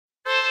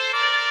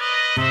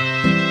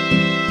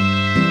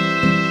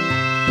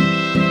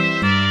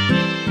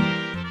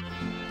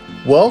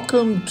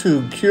Welcome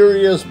to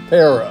Curious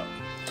Perro.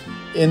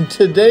 In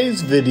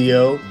today's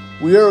video,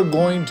 we are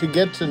going to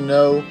get to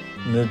know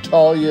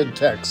Natalia,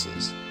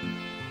 Texas.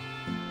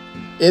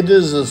 It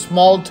is a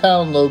small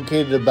town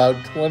located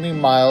about 20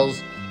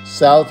 miles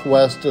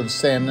southwest of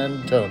San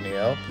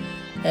Antonio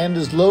and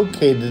is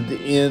located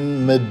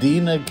in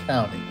Medina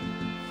County.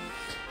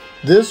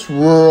 This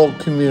rural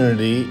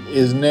community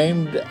is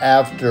named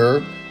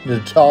after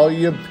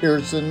Natalia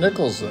Pearson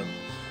Nicholson,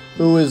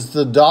 who is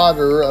the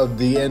daughter of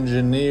the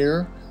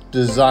engineer,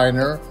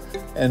 designer,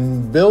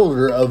 and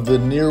builder of the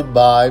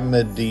nearby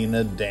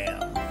Medina Dam.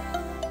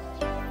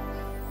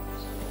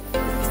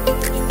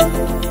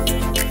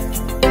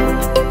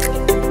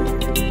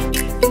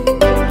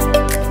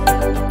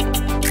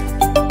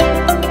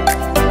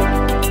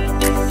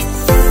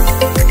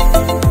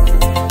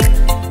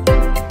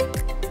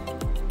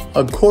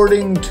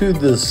 According to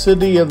the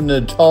City of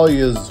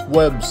Natalia's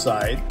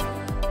website,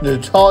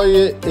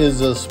 Natalia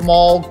is a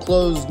small,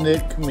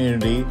 close-knit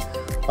community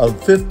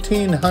of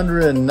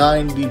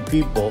 1,590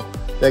 people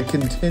that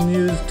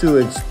continues to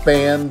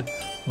expand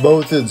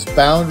both its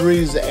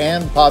boundaries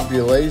and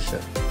population.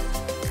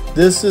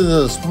 This is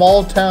a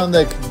small town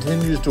that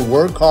continues to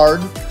work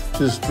hard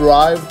to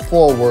strive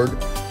forward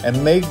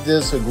and make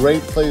this a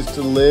great place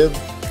to live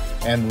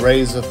and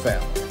raise a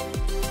family.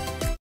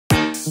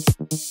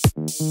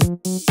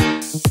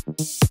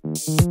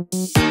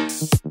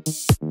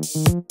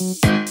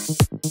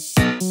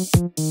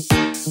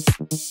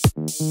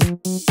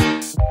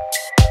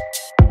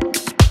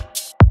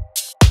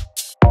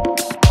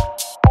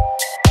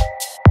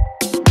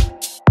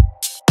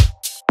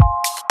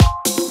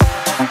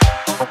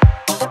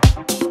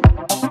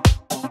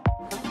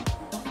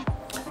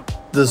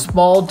 The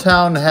small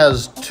town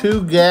has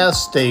 2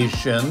 gas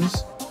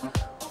stations,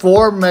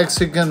 4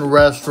 Mexican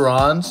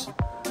restaurants,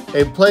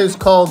 a place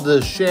called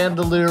the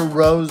Chandelier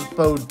Rose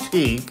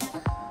Boutique,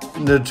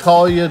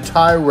 Natalia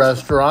Thai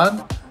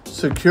Restaurant,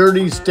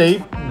 Security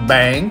State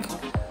Bank,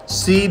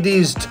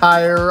 CD's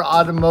Tire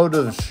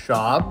Automotive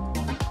Shop,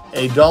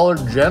 a Dollar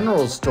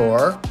General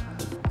store,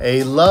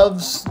 a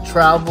Love's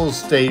travel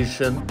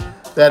station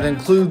that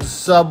includes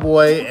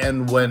Subway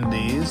and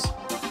Wendy's,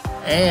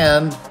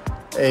 and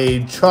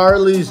a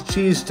Charley's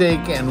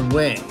Cheesesteak and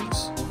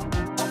Wings.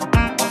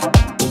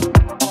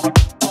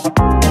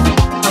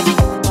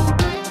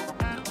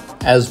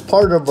 As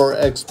part of our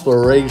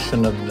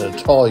exploration of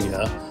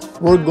Natalia,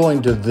 we're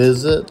going to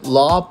visit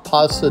La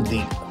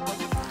Pasadita,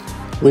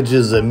 which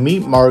is a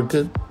meat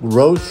market,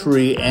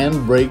 grocery,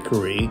 and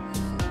bakery,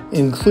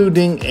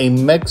 including a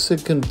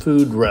Mexican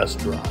food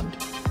restaurant.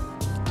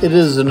 It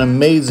is an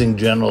amazing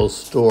general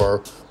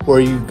store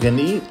where you can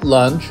eat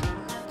lunch,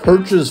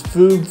 purchase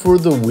food for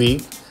the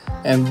week,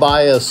 and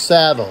buy a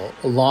saddle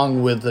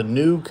along with a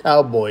new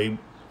cowboy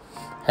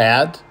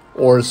hat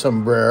or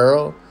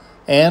sombrero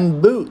and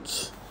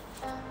boots.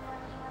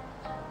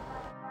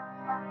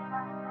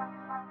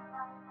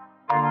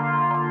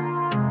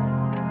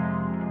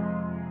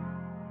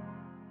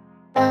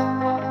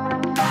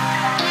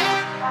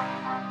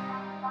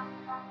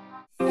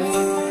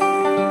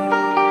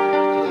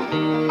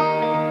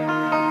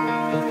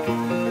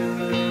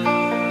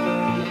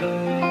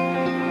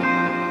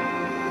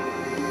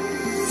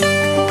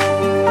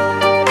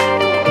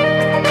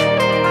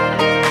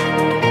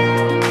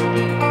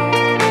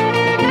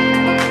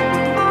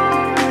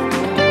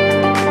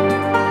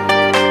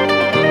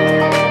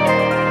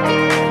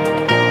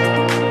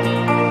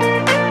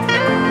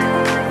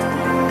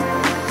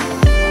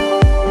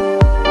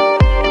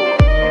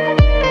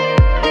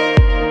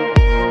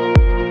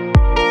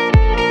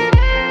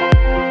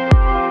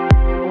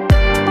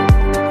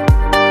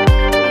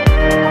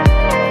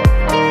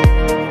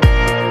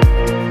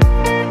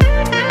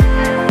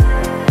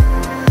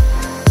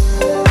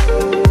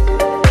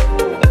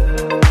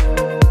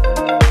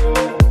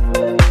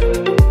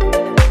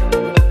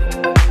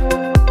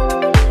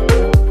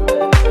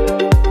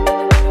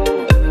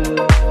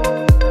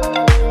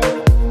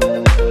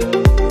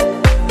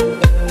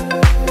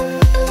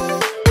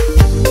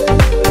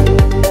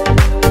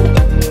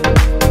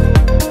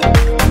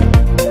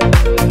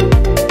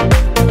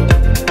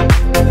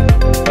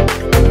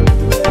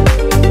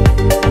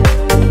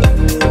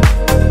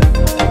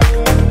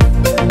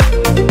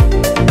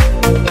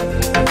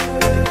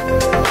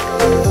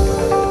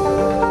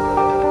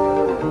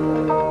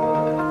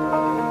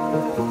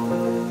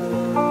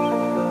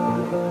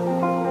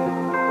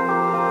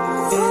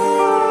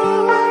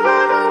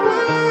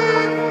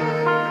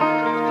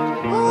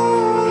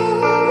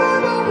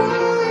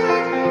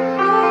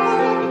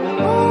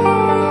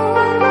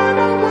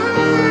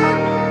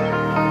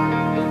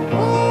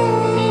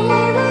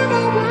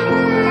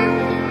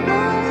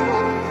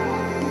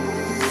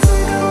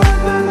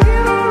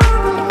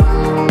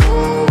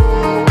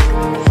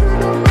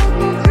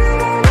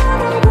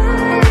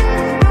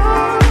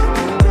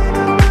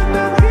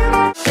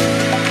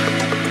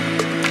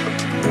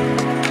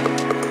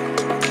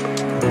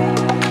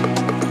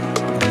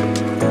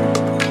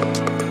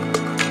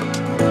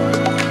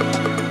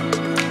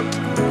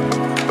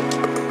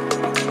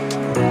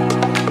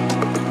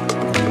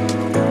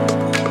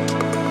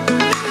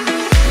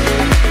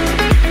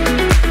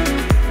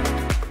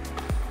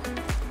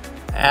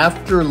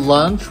 After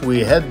lunch, we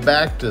head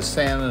back to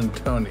San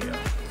Antonio.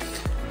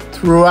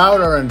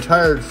 Throughout our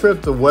entire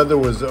trip, the weather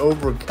was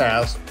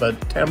overcast but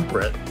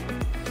temperate.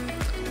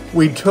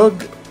 We took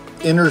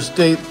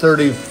Interstate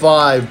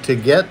 35 to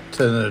get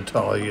to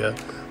Natalia,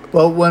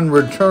 but when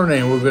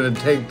returning, we're going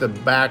to take the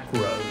back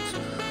roads.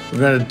 We're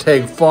going to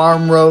take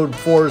Farm Road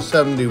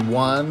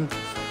 471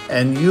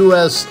 and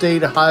U.S.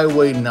 State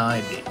Highway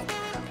 90,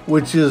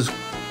 which is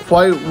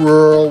quite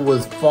rural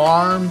with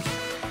farms,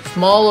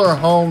 smaller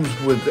homes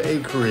with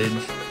acreage,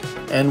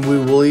 and we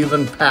will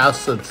even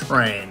pass a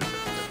train.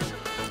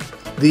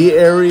 The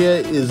area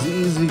is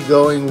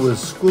easygoing with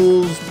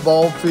schools,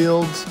 ball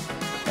fields,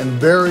 and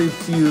very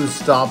few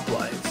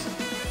stoplights.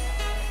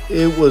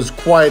 It was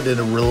quite a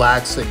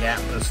relaxing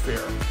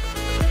atmosphere.